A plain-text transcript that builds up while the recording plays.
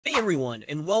Hey everyone,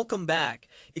 and welcome back.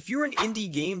 If you're an indie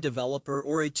game developer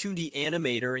or a 2D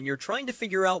animator and you're trying to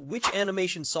figure out which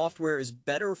animation software is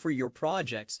better for your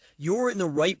projects, you're in the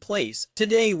right place.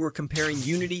 Today we're comparing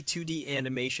Unity 2D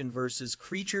animation versus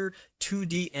Creature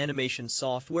 2D animation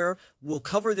software. We'll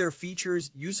cover their features,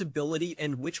 usability,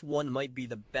 and which one might be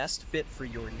the best fit for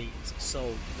your needs.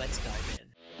 So let's dive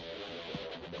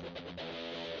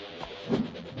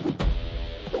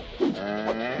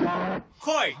in.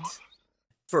 Quite.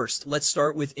 First, let's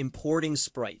start with importing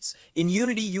sprites. In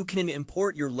Unity, you can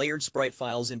import your layered sprite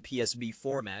files in PSB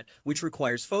format, which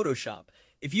requires Photoshop.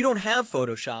 If you don't have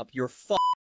Photoshop, you're f***ed.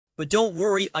 But don't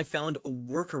worry, I found a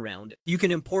workaround. You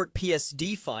can import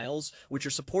PSD files, which are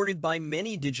supported by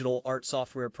many digital art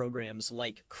software programs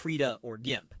like Krita or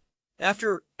GIMP.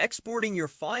 After exporting your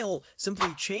file,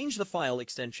 simply change the file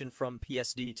extension from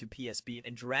PSD to PSB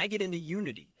and drag it into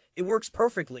Unity. It works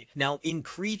perfectly. Now, in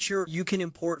Creature, you can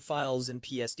import files in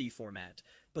PSD format,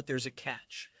 but there's a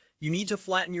catch. You need to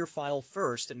flatten your file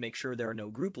first and make sure there are no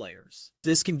group layers.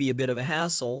 This can be a bit of a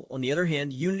hassle. On the other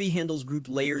hand, Unity handles grouped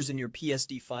layers in your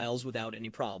PSD files without any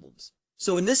problems.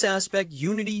 So in this aspect,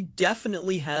 Unity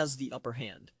definitely has the upper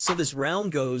hand. So this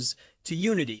round goes to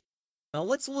Unity. Now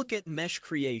let's look at mesh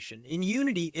creation. In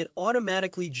Unity, it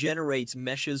automatically generates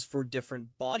meshes for different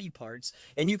body parts,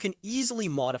 and you can easily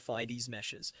modify these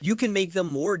meshes. You can make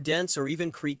them more dense or even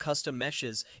create custom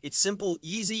meshes. It's simple,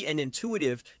 easy, and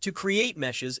intuitive to create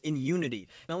meshes in Unity.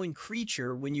 Now in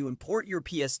Creature, when you import your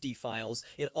PSD files,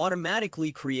 it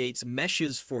automatically creates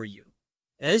meshes for you.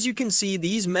 As you can see,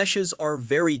 these meshes are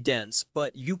very dense,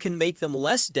 but you can make them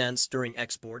less dense during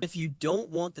export. If you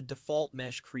don't want the default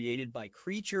mesh created by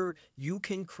Creature, you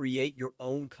can create your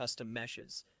own custom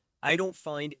meshes. I don't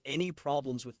find any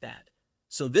problems with that.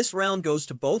 So this round goes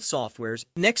to both softwares.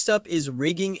 Next up is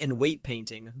rigging and weight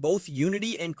painting. Both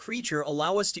Unity and Creature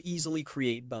allow us to easily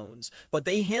create bones, but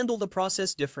they handle the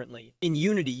process differently. In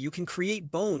Unity, you can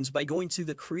create bones by going to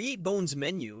the Create Bones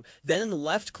menu, then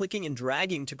left-clicking and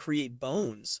dragging to create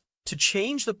bones. To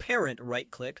change the parent,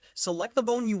 right-click, select the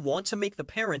bone you want to make the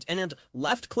parent, and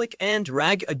left-click and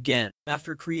drag again.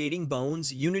 After creating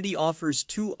bones, Unity offers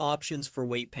two options for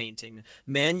weight painting,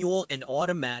 manual and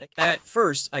automatic. At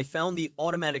first, I found the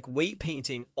automatic weight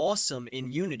painting awesome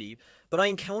in Unity, but I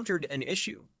encountered an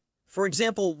issue. For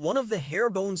example, one of the hair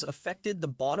bones affected the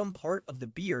bottom part of the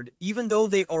beard, even though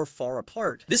they are far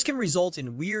apart. This can result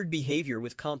in weird behavior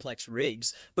with complex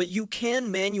rigs, but you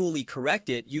can manually correct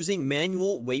it using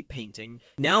manual weight painting.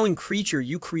 Now in Creature,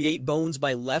 you create bones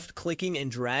by left-clicking and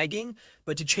dragging,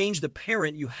 but to change the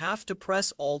parent, you have to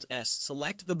press Alt-S,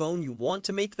 select the bone you want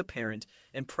to make the parent,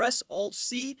 and press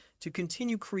Alt-C to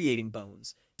continue creating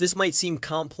bones. This might seem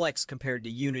complex compared to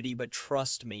Unity, but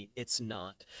trust me, it's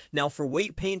not. Now for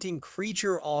weight painting,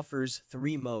 Creature offers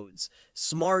three modes: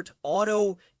 Smart,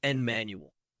 Auto, and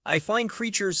Manual. I find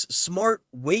Creature's Smart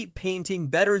weight painting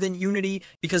better than Unity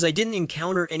because I didn't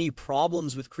encounter any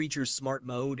problems with Creature's Smart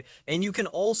mode, and you can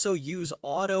also use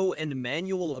Auto and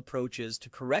Manual approaches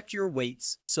to correct your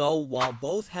weights. So while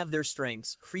both have their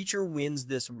strengths, Creature wins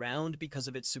this round because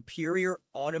of its superior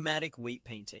automatic weight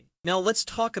painting. Now let's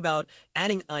talk about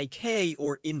adding IK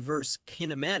or inverse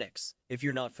kinematics. If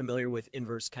you're not familiar with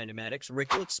inverse kinematics,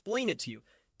 Rick will explain it to you.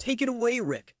 Take it away,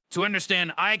 Rick. To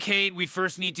understand IK, we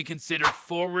first need to consider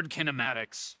forward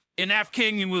kinematics. In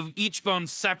FK, we move each bone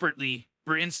separately.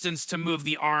 For instance, to move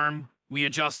the arm, we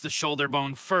adjust the shoulder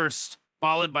bone first,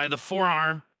 followed by the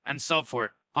forearm, and so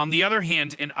forth. On the other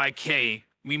hand, in IK,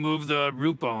 we move the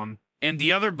root bone, and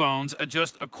the other bones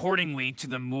adjust accordingly to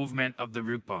the movement of the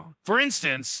root bone. For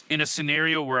instance, in a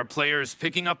scenario where a player is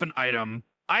picking up an item,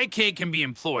 IK can be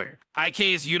employed. IK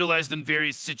is utilized in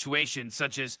various situations,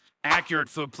 such as accurate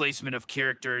foot placement of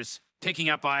characters, picking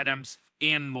up items,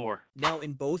 and more. Now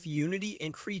in both Unity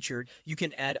and Creature, you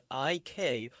can add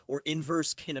IK or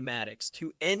inverse kinematics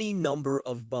to any number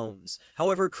of bones.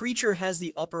 However, Creature has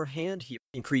the upper hand here.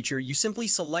 In Creature, you simply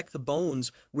select the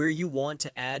bones where you want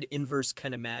to add inverse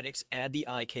kinematics, add the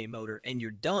IK motor, and you're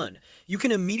done. You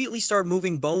can immediately start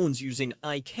moving bones using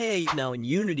IK. Now in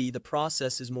Unity, the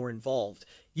process is more involved.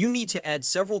 You need to add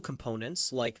several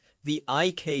components like the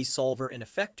IK solver and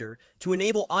effector to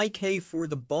enable IK for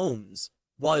the bones.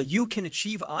 While you can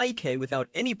achieve IK without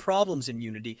any problems in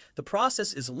Unity, the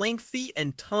process is lengthy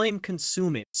and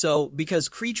time-consuming. So, because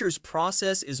Creature's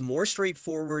process is more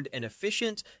straightforward and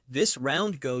efficient, this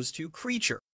round goes to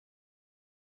Creature.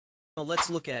 Now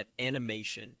let's look at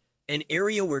animation, an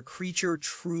area where Creature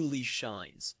truly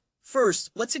shines. First,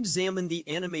 let's examine the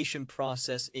animation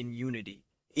process in Unity.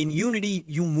 In Unity,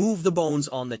 you move the bones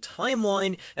on the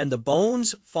timeline, and the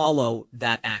bones follow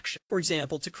that action. For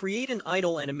example, to create an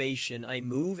idle animation, I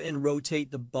move and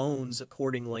rotate the bones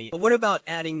accordingly. But what about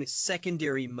adding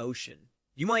secondary motion?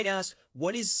 You might ask,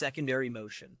 what is secondary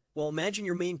motion? Well, imagine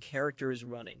your main character is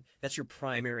running. That's your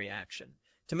primary action.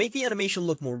 To make the animation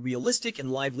look more realistic and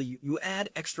lively, you add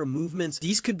extra movements.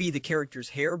 These could be the character's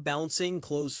hair bouncing,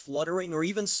 clothes fluttering, or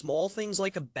even small things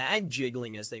like a bag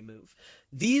jiggling as they move.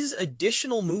 These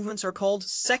additional movements are called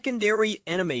secondary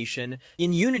animation.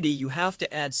 In Unity, you have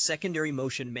to add secondary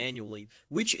motion manually,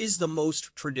 which is the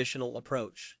most traditional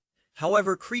approach.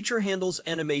 However, Creature handles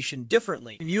animation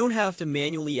differently. You don't have to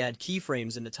manually add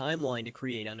keyframes in the timeline to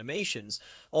create animations,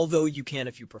 although you can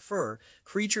if you prefer.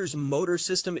 Creature's motor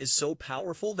system is so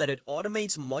powerful that it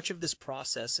automates much of this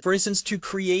process. For instance, to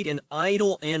create an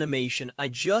idle animation, I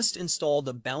just install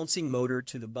the bouncing motor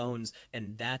to the bones,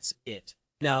 and that's it.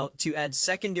 Now, to add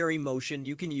secondary motion,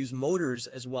 you can use motors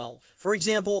as well. For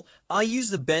example, I use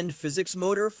the bend physics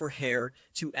motor for hair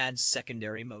to add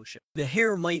secondary motion. The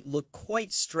hair might look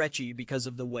quite stretchy because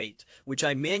of the weight, which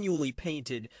I manually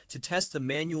painted to test the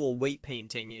manual weight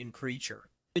painting in Creature.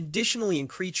 Additionally, in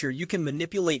Creature, you can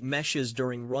manipulate meshes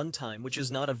during runtime, which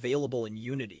is not available in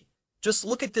Unity. Just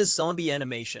look at this zombie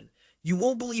animation. You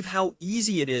won't believe how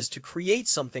easy it is to create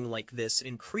something like this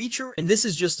in Creature, and this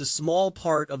is just a small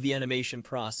part of the animation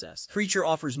process. Creature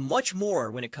offers much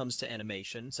more when it comes to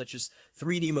animation, such as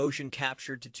 3D motion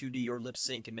captured to 2D or lip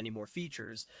sync and many more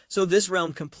features. So this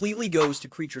round completely goes to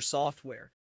Creature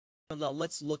software. Now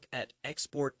let's look at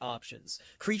export options.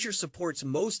 Creature supports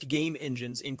most game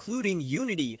engines, including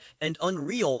Unity and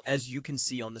Unreal, as you can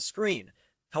see on the screen.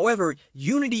 However,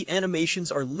 Unity animations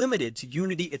are limited to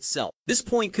Unity itself. This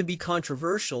point could be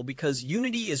controversial because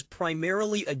Unity is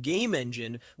primarily a game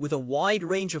engine with a wide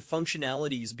range of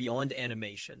functionalities beyond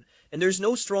animation, and there's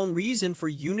no strong reason for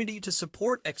Unity to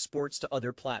support exports to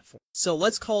other platforms. So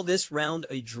let's call this round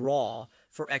a draw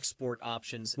for export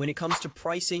options. When it comes to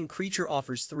pricing, Creature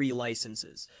offers 3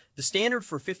 licenses. The standard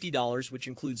for $50, which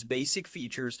includes basic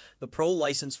features, the Pro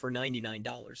license for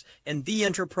 $99, and the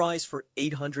Enterprise for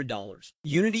 $800.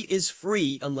 Unity is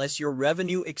free unless your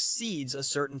revenue exceeds a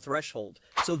certain threshold.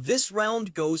 So this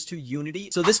round goes to Unity.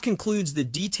 So this concludes the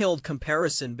detailed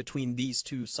comparison between these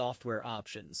two software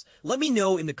options. Let me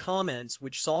know in the comments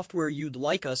which software you'd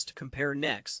like us to compare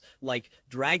next, like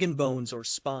Dragon Bones or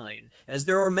Spine, as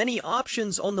there are many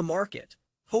options on the market.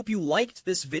 Hope you liked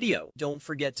this video. Don't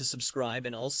forget to subscribe,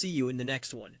 and I'll see you in the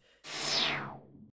next one.